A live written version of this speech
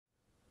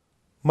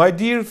My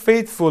dear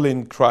faithful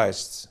in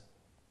Christ,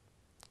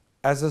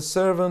 as a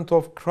servant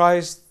of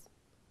Christ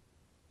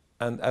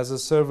and as a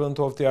servant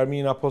of the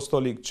Armenian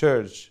Apostolic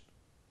Church,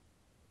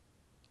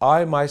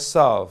 I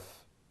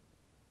myself,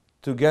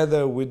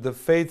 together with the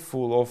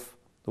faithful of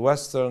the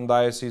Western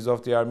Diocese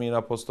of the Armenian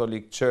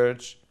Apostolic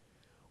Church,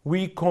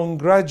 we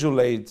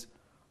congratulate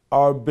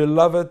our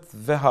beloved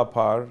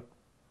Vehapar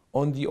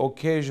on the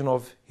occasion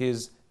of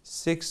his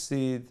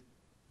 60th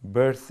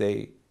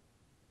birthday.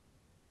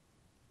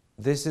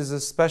 This is a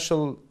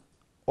special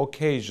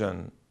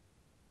occasion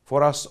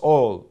for us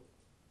all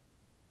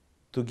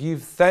to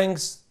give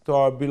thanks to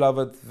our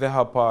beloved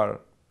Vehapar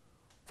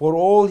for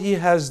all he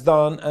has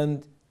done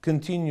and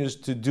continues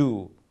to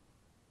do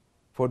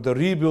for the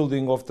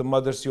rebuilding of the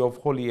Mothercy of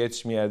Holy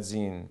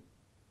Echmiadzin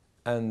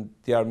and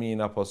the Armenian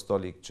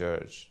Apostolic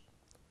Church.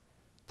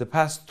 The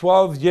past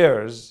 12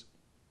 years,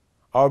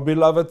 our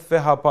beloved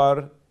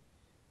Vehapar,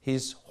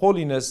 His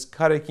Holiness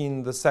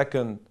Garegin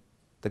II,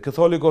 the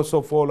Catholicos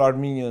of all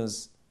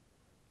Armenians,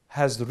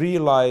 has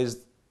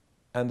realized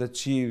and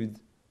achieved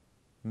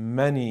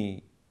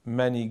many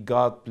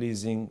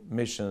God-pleasing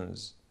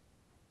missions,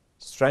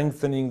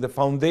 strengthening the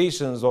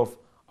foundations of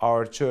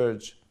our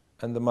church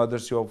and the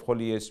Mothercy of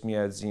Holy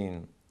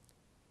Echmiadzin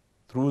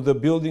through the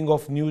building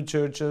of new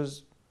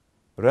churches,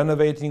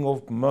 renovating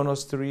of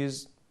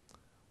monasteries,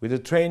 with the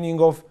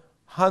training of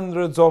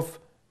hundreds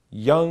of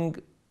young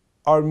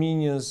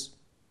Armenians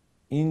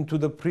into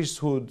the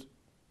priesthood,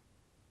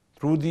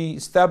 through the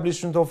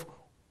establishment of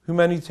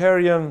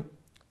humanitarian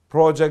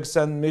projects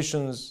and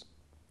missions,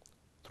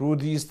 through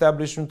the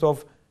establishment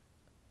of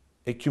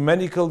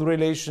ecumenical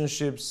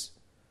relationships,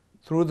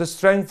 through the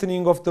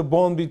strengthening of the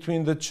bond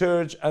between the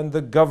church and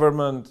the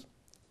government,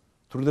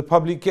 through the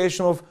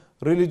publication of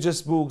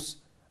religious books,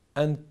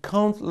 and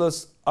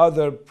countless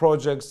other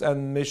projects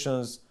and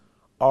missions,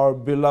 our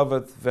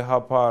beloved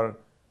Vehapar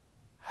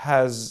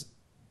has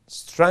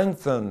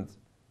strengthened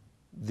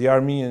the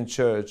Armenian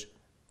Church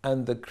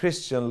and the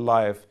Christian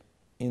life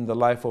in the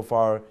life of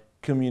our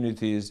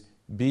communities,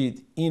 be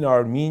it in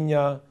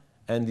Armenia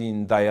and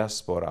in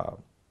diaspora.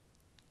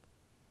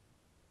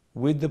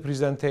 With the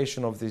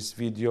presentation of this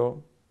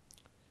video,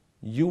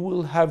 you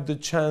will have the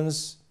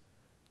chance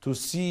to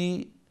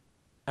see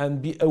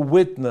and be a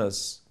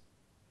witness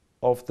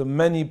of the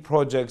many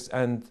projects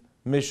and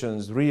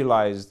missions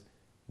realized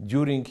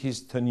during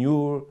his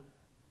tenure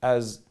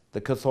as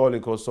the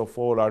Catholicos of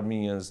all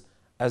Armenians,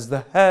 as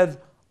the head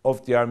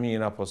of the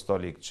Armenian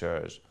Apostolic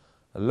Church.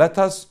 Let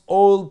us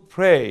all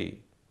pray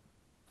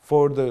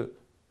for the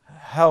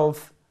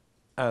health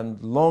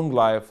and long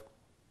life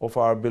of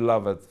our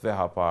beloved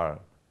Vehapar.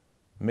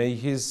 May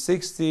his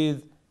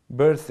 60th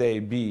birthday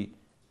be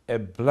a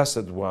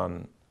blessed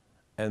one,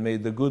 and may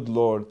the good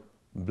Lord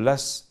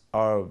bless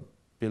our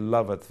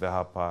beloved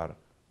Vehapar.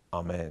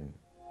 Amen.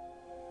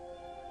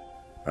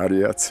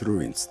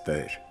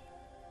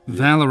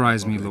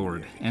 Valorize me,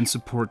 Lord, and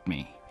support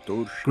me.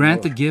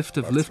 Grant the gift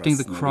of lifting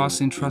the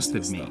cross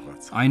entrusted me.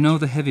 I know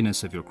the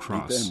heaviness of your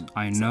cross.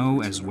 I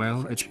know as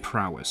well its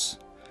prowess.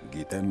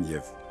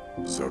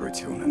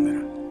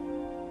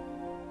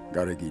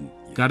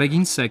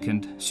 Garegin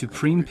II,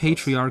 Supreme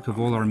Patriarch of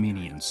all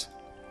Armenians.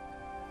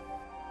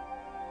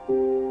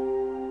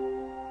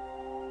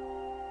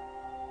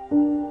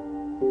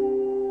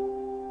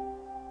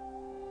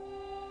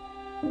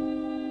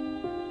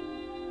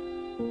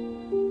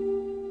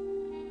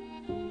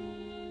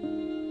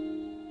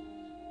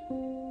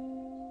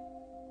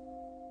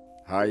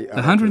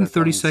 The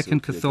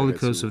 132nd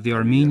Catholicos of the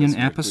Armenian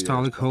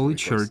Apostolic Holy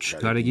Church,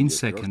 Garegin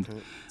II,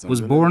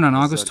 was born on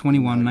August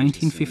 21,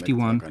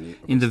 1951,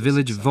 in the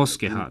village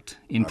Voskehat,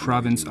 in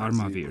province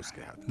Armavir.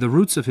 The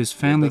roots of his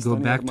family go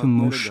back to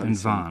Mush and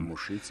Van.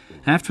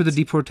 After the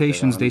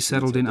deportations, they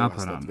settled in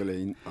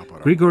Aparan.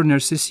 Grigor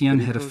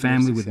Nersisian had a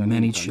family with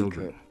many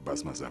children.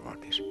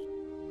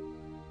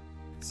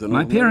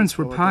 My parents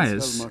were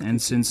pious, and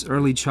since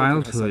early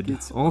childhood,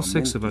 all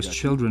 6 of us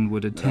children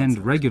would attend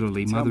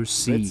regularly Mother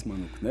C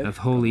of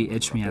Holy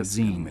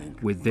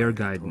Echmiadzin with their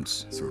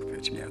guidance.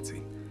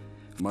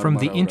 From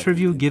the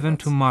interview given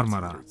to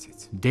Marmara,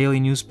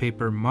 daily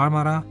newspaper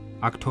Marmara,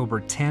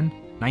 October 10,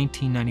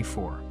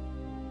 1994.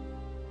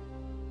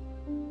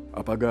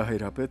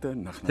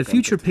 The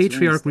future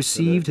patriarch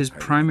received his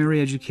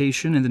primary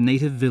education in the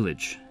native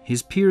village.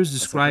 His peers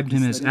described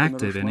him as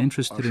active and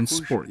interested in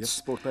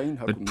sports,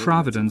 but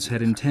Providence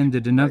had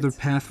intended another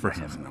path for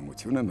him.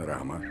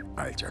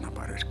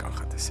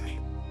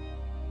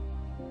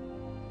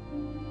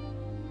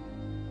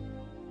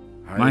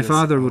 My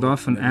father would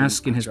often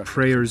ask in his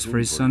prayers for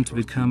his son to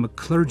become a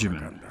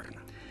clergyman.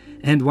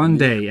 And one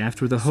day,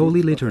 after the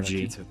Holy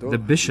Liturgy, the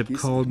bishop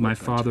called my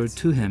father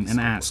to him and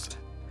asked,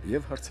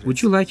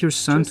 "Would you like your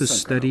son to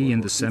study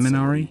in the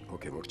seminary?"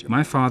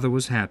 My father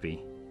was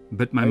happy,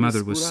 but my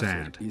mother was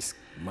sad.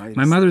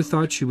 My mother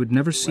thought she would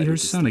never see her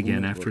son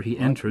again after he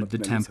entered the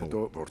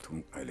temple.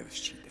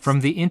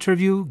 From the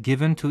interview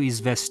given to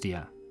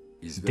Izvestia,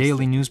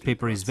 daily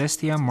newspaper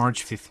Izvestia,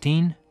 March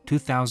 15,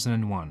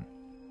 2001.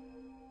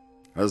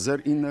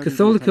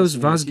 Catholicos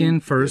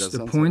Vazgen first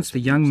appoints the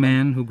young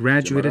man who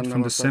graduated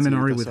from the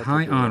seminary with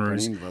high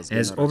honors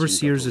as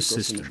overseer's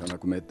assistant.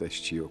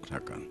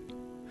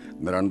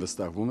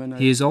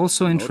 He is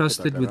also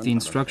entrusted with the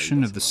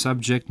instruction of the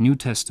subject New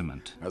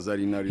Testament.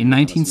 In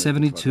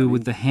 1972,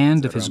 with the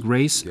hand of His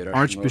Grace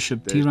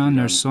Archbishop Tiran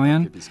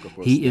Nersoyan,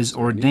 he is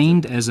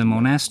ordained as a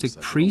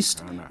monastic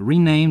priest,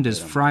 renamed as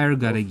Friar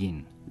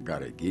Garegin.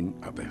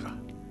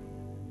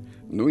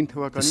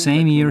 The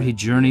same year, he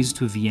journeys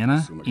to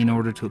Vienna in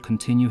order to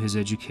continue his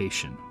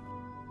education.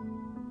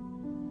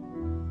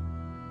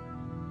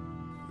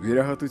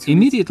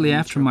 Immediately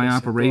after my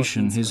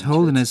operation, His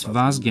Holiness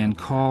Vazgen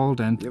called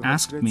and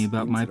asked me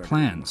about my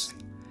plans.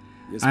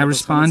 I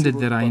responded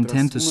that I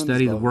intend to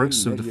study the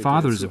works of the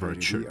fathers of our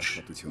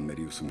church.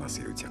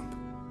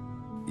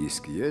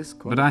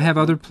 "But I have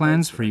other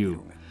plans for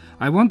you.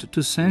 I want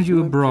to send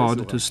you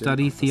abroad to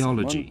study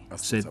theology,"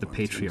 said the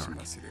Patriarch.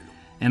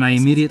 And I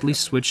immediately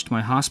switched my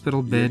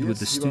hospital bed with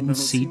the student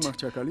seat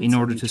in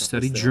order to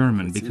study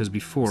German, because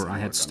before I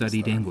had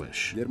studied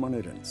English.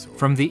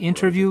 From the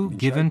interview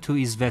given to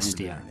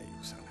Izvestia,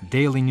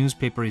 daily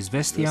newspaper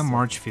Izvestia,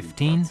 March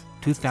 15,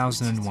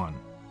 2001.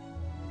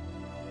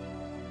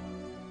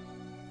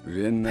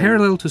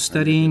 Parallel to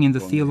studying in the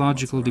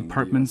theological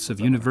departments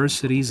of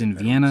universities in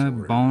Vienna,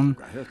 Bonn,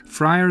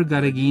 Friar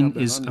Garegin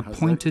is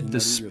appointed the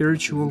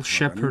spiritual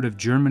shepherd of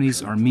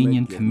Germany's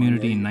Armenian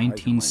community in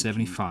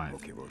 1975.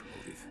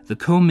 The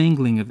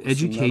commingling of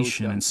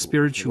education and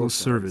spiritual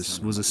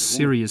service was a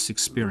serious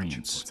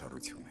experience.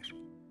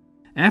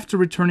 After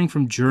returning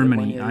from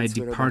Germany, I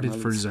departed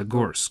for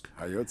Zagorsk,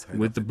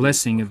 with the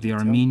blessing of the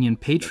Armenian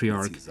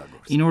Patriarch,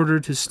 in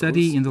order to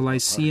study in the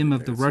Lyceum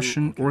of the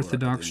Russian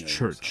Orthodox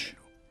Church.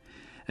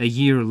 A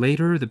year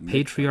later, the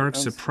Patriarch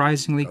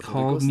surprisingly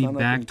called me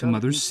back to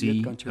Mother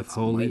See of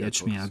Holy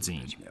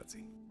Echmiadzin.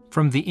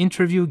 From the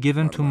interview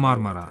given to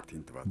Marmara,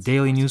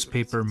 daily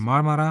newspaper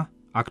Marmara,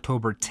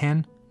 October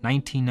 10,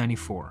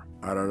 1994.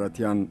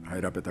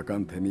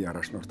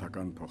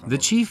 The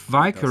chief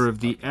vicar of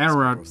the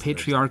Ararat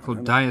Patriarchal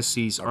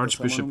Diocese,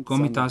 Archbishop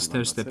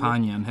Komitaster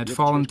Stepanian, had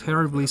fallen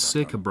terribly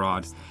sick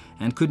abroad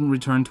and couldn't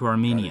return to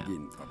Armenia.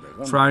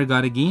 Friar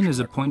Garegin is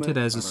appointed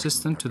as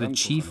assistant to the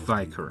chief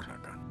vicar.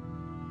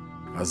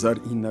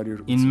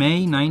 In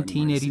May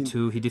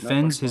 1982, he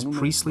defends his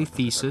priestly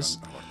thesis,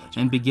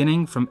 and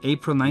beginning from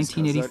April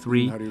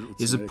 1983,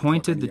 is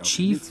appointed the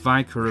chief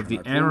vicar of the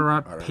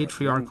Ararat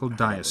Patriarchal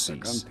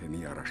Diocese.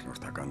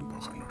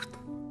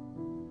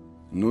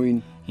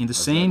 In the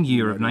same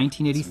year of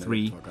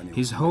 1983,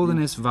 His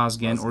Holiness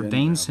Vazgen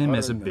ordains him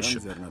as a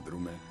bishop.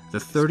 The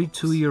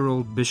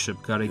 32-year-old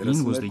Bishop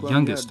Garegin was the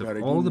youngest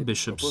of all the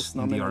bishops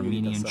in the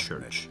Armenian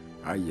Church.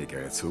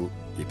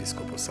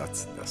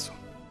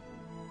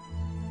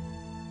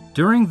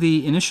 During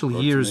the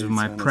initial years of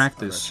my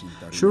practice,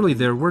 surely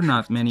there were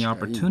not many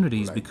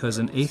opportunities because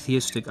an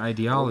atheistic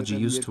ideology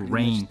used to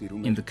reign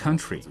in the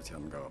country.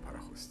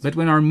 But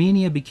when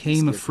Armenia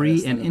became a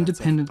free and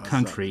independent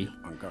country,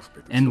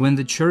 and when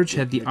the Church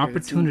had the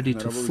opportunity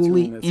to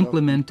fully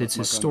implement its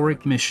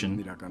historic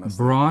mission,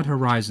 broad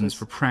horizons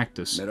for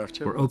practice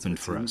were opened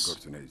for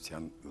us.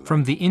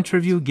 From the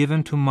interview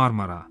given to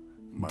Marmara,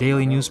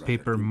 daily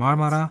newspaper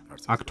Marmara,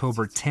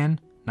 October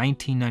 10,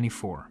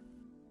 1994.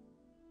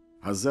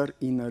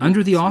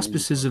 Under the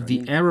auspices of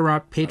the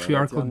Ararat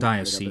Patriarchal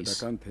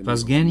Diocese,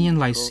 Vazgenian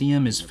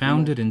Lyceum is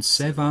founded in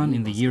Sevan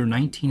in the year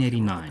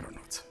 1989.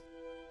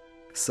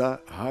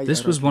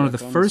 This was one of the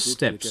first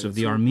steps of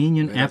the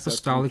Armenian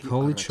Apostolic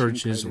Holy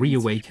Church's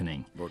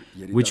reawakening,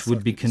 which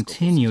would be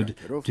continued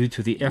due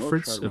to the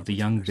efforts of the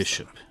young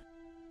bishop.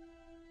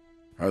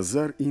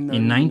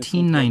 In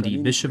 1990,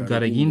 Bishop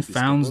Garegin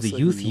founds the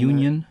Youth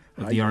Union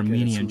of the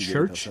Armenian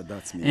Church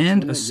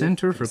and a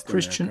Center for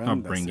Christian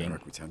Upbringing.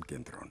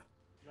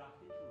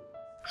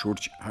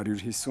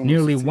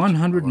 Nearly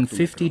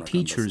 150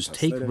 teachers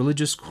take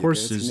religious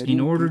courses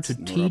in order to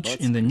teach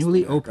in the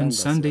newly opened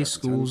Sunday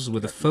schools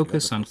with a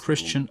focus on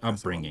Christian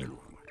upbringing.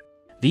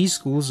 These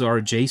schools are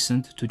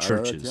adjacent to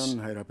churches.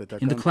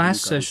 In the class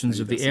sessions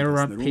of the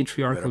Ararat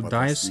Patriarchal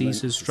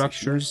Diocese's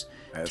structures,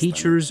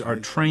 teachers are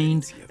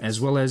trained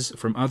as well as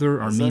from other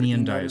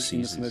Armenian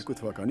dioceses.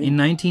 In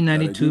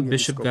 1992,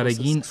 Bishop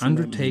Garegin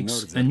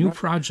undertakes a new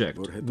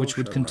project which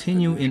would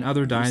continue in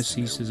other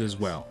dioceses as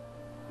well.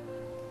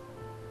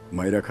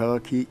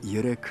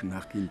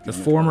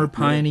 The former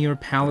pioneer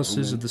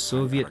palaces of the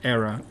Soviet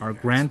era are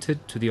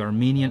granted to the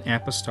Armenian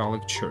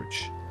Apostolic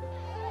Church.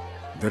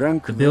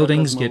 The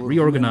buildings get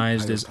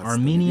reorganized as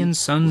Armenian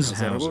Sons'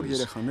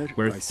 Houses,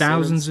 where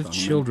thousands of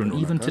children,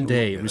 even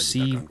today,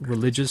 receive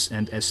religious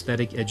and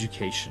aesthetic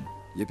education.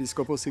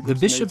 The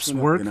bishop's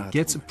work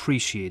gets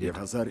appreciated,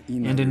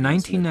 and in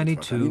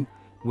 1992,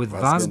 with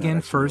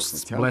Vazgen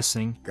First's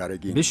blessing,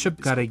 Bishop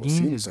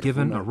Garegin is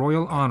given a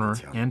royal honor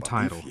and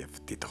title.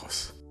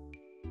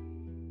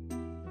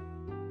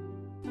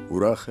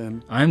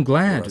 I am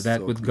glad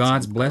that with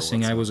God's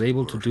blessing I was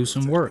able to do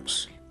some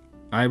works.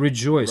 I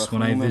rejoice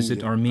when I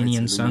visit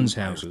Armenian sons'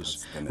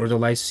 houses, or the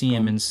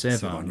Lyceum in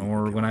Sevan,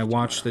 or when I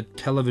watch the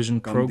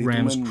television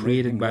programs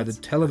created by the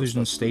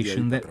television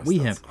station that we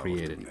have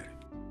created.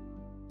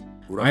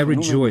 I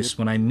rejoice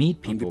when I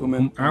meet people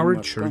whom our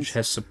church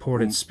has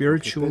supported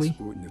spiritually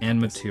and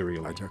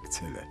materially.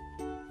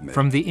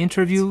 From the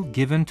interview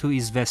given to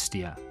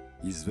Izvestia,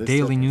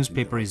 daily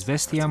newspaper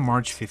Izvestia,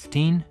 March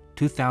 15,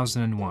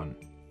 2001.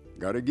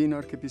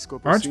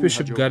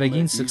 Archbishop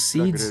Garegin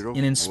succeeds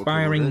in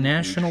inspiring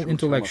national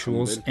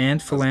intellectuals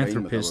and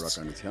philanthropists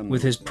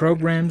with his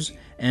programs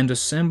and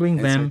assembling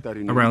them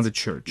around the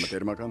church.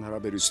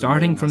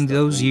 Starting from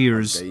those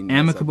years,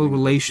 amicable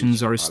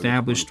relations are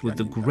established with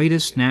the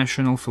greatest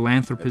national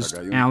philanthropist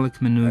Alec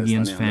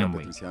Manougian's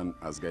family.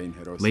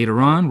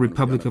 Later on,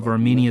 Republic of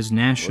Armenia's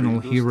national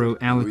hero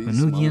Alec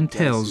Manougian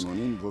tells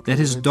that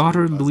his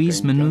daughter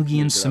Louise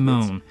Manougian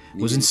Simone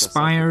was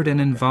inspired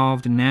and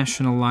involved in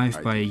national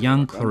life by a young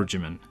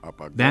clergyman.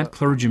 That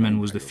clergyman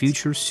was the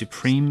future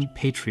Supreme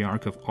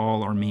Patriarch of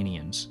all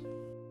Armenians.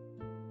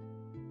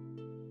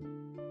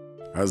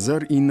 In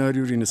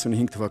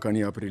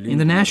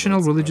the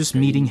national religious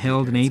meeting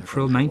held in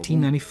April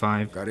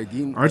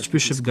 1995,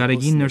 Archbishop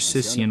Garegin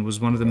Nersessian was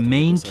one of the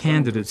main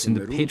candidates in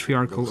the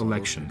patriarchal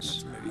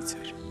elections.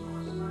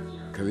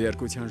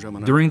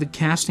 During the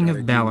casting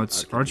of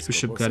ballots,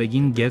 Archbishop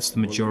Garegin gets the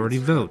majority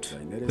vote,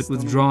 but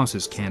withdraws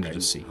his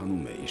candidacy.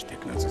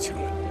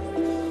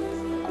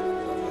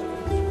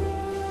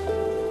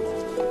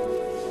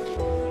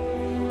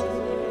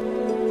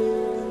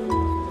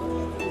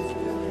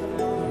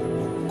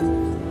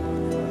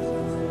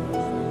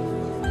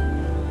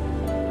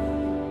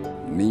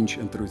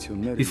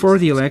 Before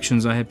the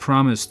elections, I had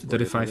promised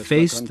that if I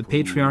faced the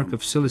Patriarch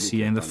of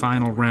Cilicia in the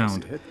final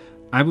round,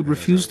 I would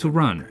refuse to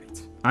run.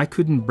 I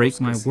couldn't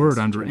break my word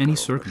under any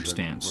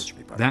circumstance.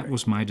 That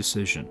was my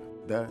decision.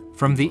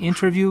 From the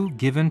interview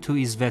given to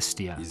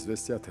Izvestia,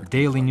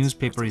 daily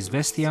newspaper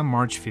Izvestia,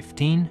 March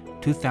 15,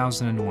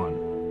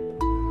 2001.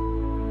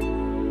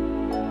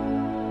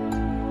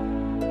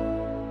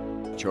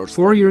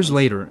 4 years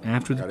later,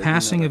 after the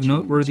passing of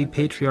noteworthy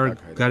Patriarch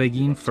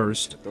Garegin I,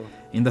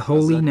 in the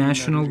Holy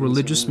National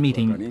Religious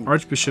Meeting,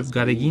 Archbishop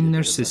Garegin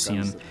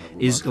Nersessian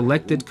is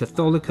elected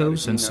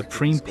Catholicos and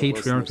Supreme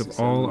Patriarch of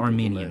all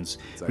Armenians,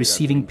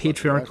 receiving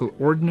patriarchal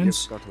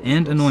ordinance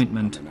and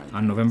anointment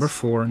on November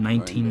 4,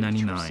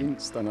 1999.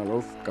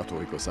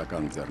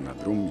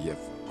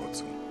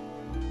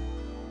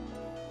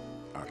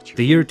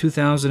 The year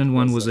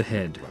 2001 was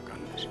ahead.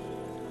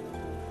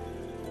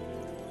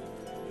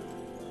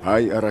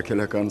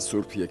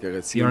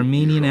 The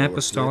Armenian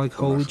Apostolic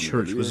Holy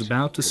Church was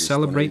about to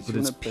celebrate with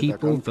its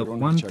people the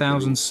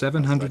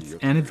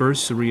 1700th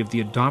anniversary of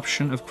the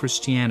adoption of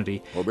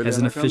Christianity as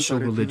an official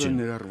religion.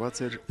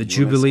 The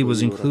Jubilee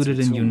was included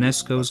in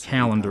UNESCO's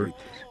calendar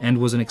and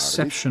was an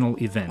exceptional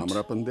event.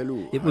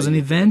 It was an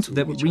event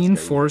that would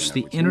reinforce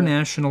the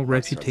international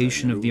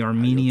reputation of the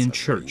Armenian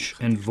Church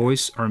and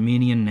voice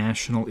Armenian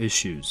national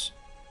issues.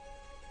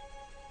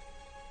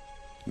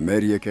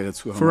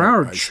 For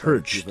our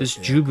church, this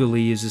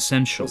Jubilee is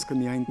essential.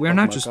 We are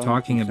not just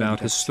talking about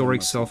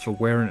historic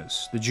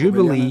self-awareness. The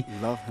Jubilee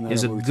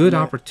is a good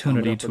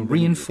opportunity to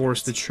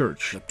reinforce the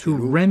church, to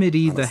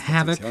remedy the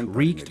havoc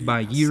wreaked by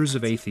years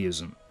of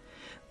atheism.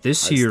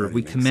 This year,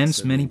 we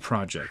commence many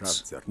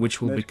projects, which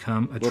will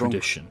become a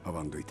tradition.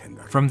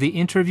 From the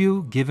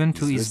interview given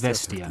to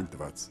Izvestia,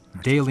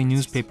 daily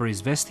newspaper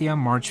Izvestia,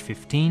 March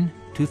 15,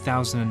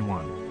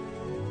 2001.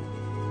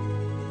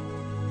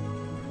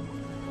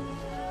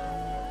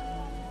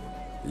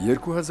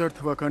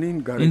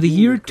 In the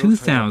year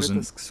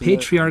 2000,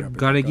 Patriarch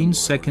Garegin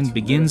II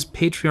begins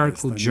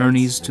patriarchal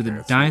journeys to the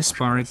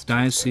diasporic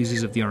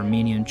dioceses of the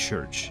Armenian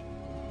Church.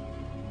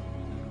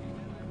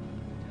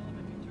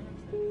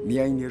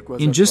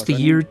 In just the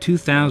year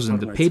 2000,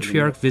 the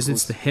Patriarch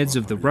visits the heads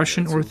of the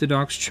Russian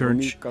Orthodox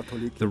Church,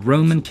 the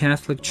Roman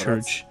Catholic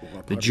Church,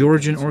 the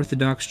Georgian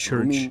Orthodox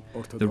Church,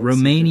 the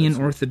Romanian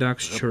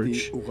Orthodox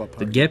Church,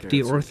 the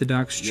Gepti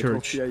Orthodox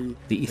Church,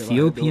 the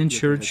Ethiopian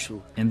Church,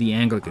 and the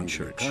Anglican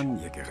Church.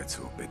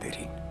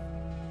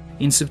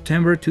 In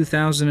September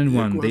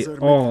 2001, they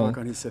all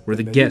were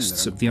the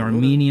guests of the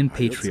Armenian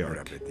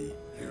Patriarch.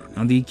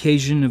 On the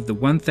occasion of the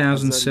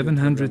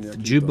 1700th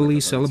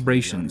Jubilee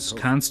celebrations,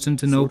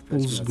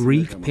 Constantinople's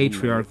Greek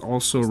Patriarch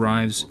also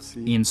arrives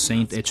in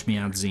St.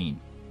 Etchmiadzin.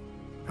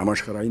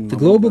 The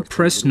global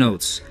press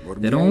notes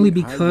that only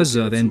because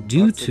of and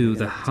due to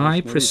the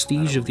high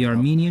prestige of the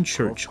Armenian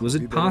Church was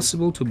it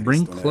possible to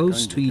bring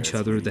close to each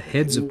other the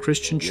heads of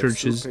Christian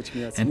churches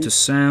and to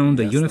sound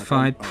a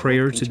unified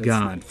prayer to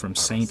God from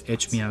St.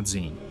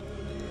 Etchmiadzin.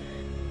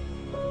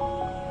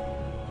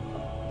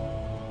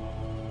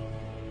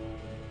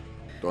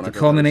 The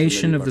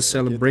culmination of the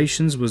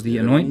celebrations was the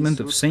anointment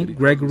of St.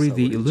 Gregory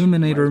the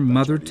Illuminator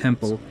Mother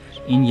Temple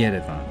in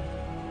Yerevan.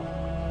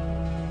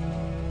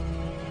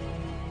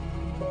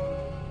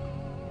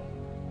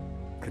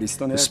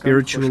 The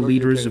spiritual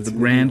leaders of the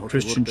grand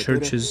Christian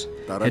churches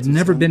had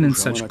never been in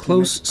such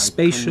close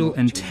spatial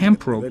and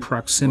temporal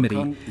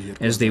proximity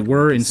as they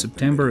were in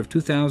September of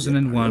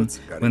 2001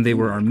 when they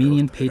were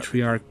Armenian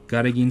Patriarch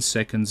Garegin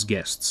II's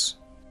guests.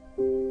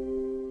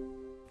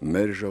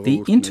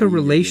 The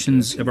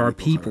interrelations of our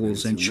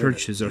peoples and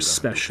churches are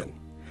special.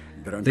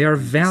 They are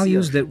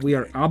values that we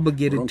are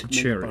obligated to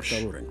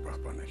cherish.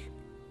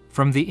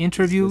 From the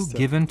interview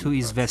given to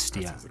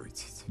Izvestia,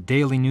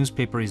 daily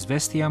newspaper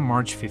Izvestia,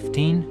 March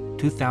 15,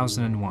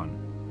 2001.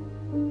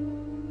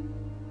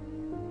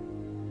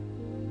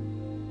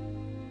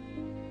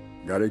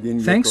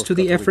 Thanks to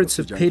the efforts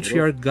of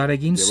Patriarch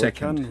Garegin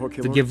II,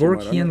 the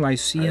Gevorkian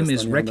Lyceum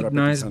is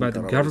recognized by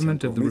the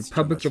government of the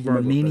Republic of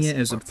Armenia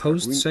as a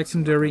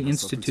post-secondary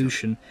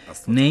institution,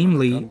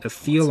 namely a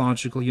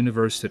theological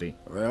university.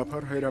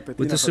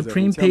 With the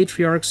Supreme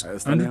Patriarch's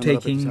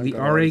undertaking, the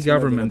RA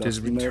government is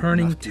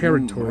returning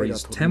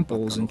territories,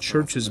 temples, and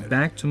churches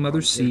back to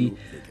Mother See,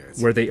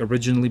 where they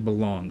originally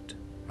belonged.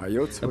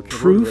 A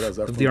proof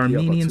of the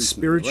Armenian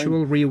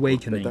spiritual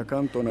reawakening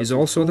is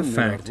also the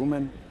fact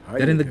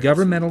that in the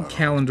governmental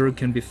calendar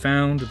can be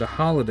found the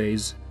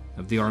holidays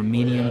of the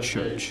Armenian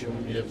Church.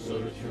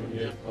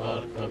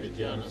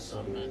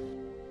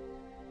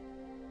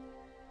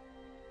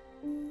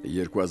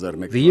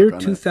 The year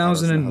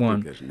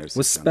 2001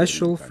 was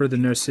special for the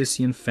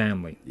Narcissian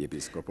family.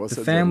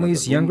 The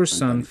family's younger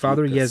son,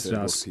 Father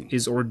Yezras,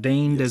 is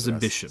ordained as a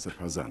bishop.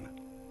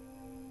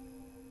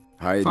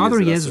 Father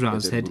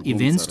Yezras had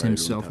evinced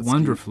himself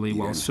wonderfully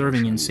while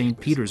serving in St.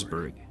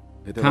 Petersburg.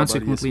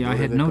 Consequently, I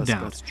had no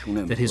doubt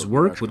that his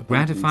work would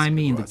gratify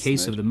me in the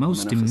case of the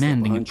most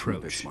demanding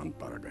approach.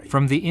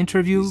 From the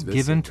interview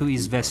given to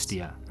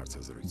Izvestia,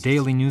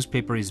 daily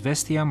newspaper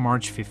Izvestia,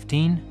 March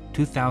 15,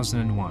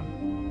 2001.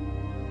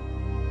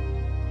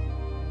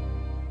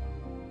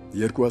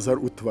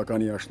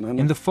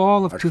 In the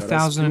fall of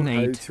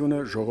 2008,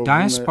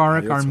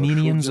 diasporic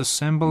Armenians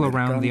assemble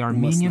around the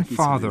Armenian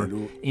Father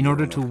in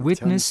order to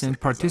witness and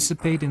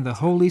participate in the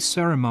holy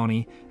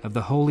ceremony of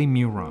the Holy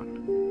Muron.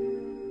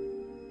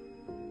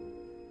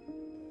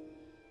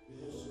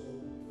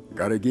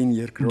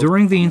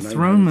 During the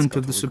enthronement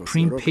of the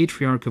Supreme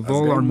Patriarch of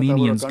all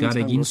Armenians,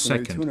 Garegin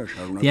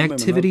II, the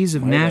activities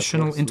of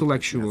national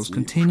intellectuals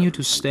continue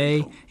to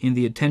stay in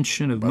the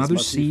attention of Mother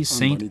See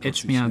Saint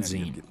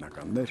Echmiadzin.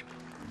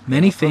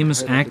 Many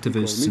famous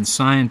activists and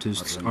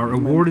scientists are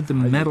awarded the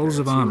medals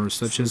of honor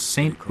such as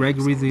Saint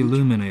Gregory the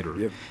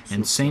Illuminator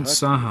and Saint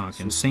Sahak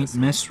and Saint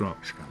Mesrop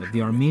of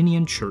the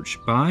Armenian Church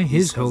by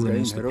His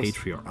Holiness the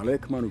Patriarch.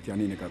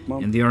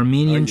 And the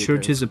Armenian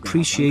Church's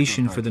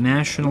appreciation for the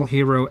national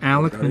hero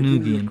Alec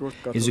Manoukian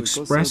is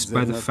expressed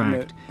by the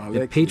fact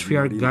that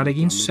Patriarch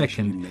Garegin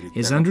II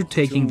is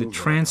undertaking the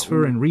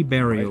transfer and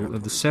reburial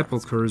of the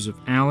sepulchres of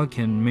Alec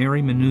and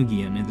Mary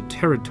Manoukian in the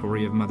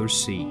territory of Mother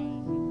See.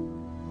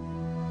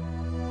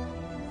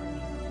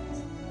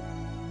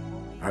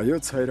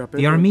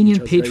 The Armenian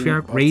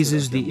Patriarch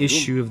raises the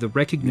issue of the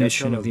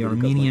recognition of the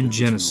Armenian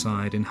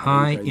genocide in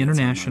high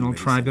international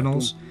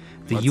tribunals,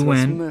 the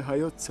UN,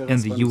 and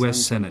the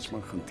U.S. Senate.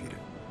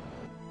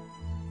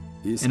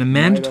 And a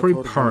mandatory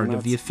part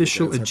of the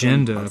official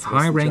agenda of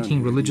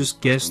high-ranking religious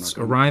guests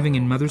arriving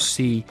in Mother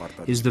See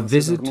is the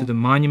visit to the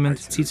monument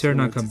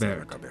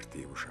Tsitsernakaberg.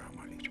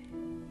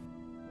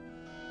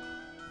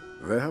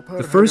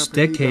 The first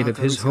decade of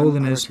His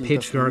Holiness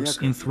Patriarch's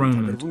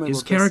enthronement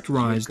is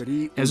characterized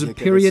as a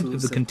period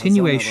of the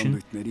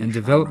continuation and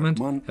development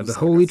of the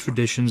holy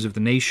traditions of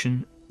the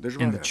nation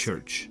and the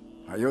Church.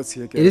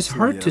 It is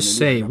hard to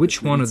say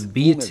which one of the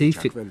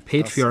beatific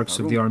patriarchs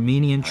of the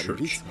Armenian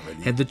Church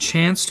had the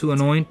chance to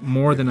anoint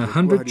more than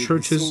 100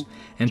 churches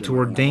and to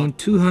ordain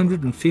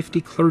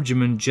 250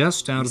 clergymen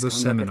just out of the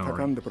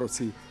seminary.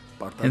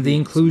 And the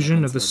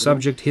inclusion of the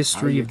subject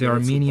history of the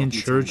Armenian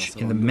Church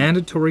in the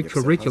mandatory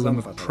curriculum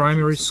of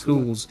primary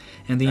schools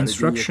and the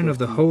instruction of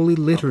the Holy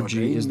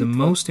Liturgy is the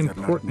most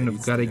important of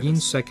Garegin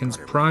II's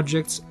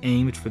projects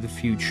aimed for the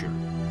future.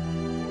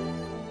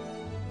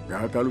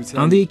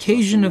 On the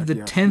occasion of the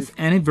 10th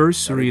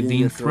anniversary of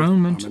the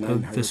enthronement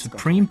of the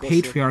Supreme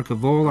Patriarch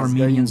of all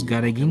Armenians,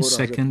 Garegin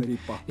II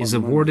is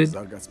awarded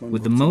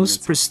with the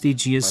most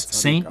prestigious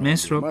Saint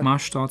Mesrop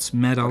Mashtot's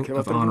Medal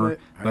of Honor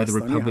by the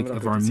Republic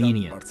of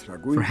Armenia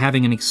for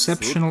having an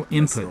exceptional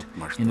input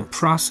in the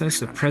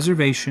process of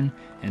preservation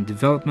and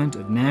development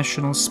of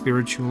national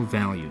spiritual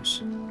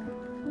values.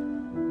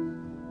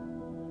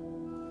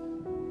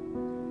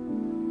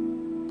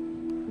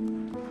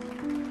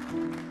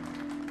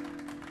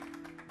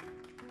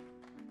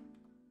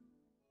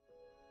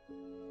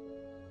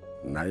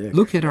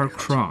 Look at our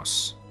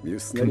cross.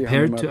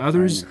 Compared to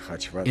others,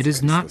 it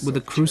is not with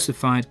a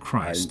crucified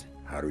Christ.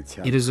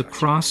 It is a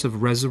cross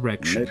of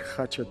resurrection.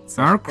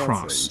 Our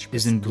cross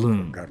is in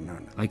bloom,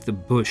 like the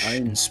bush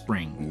in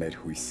spring.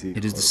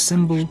 It is the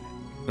symbol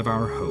of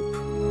our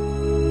hope.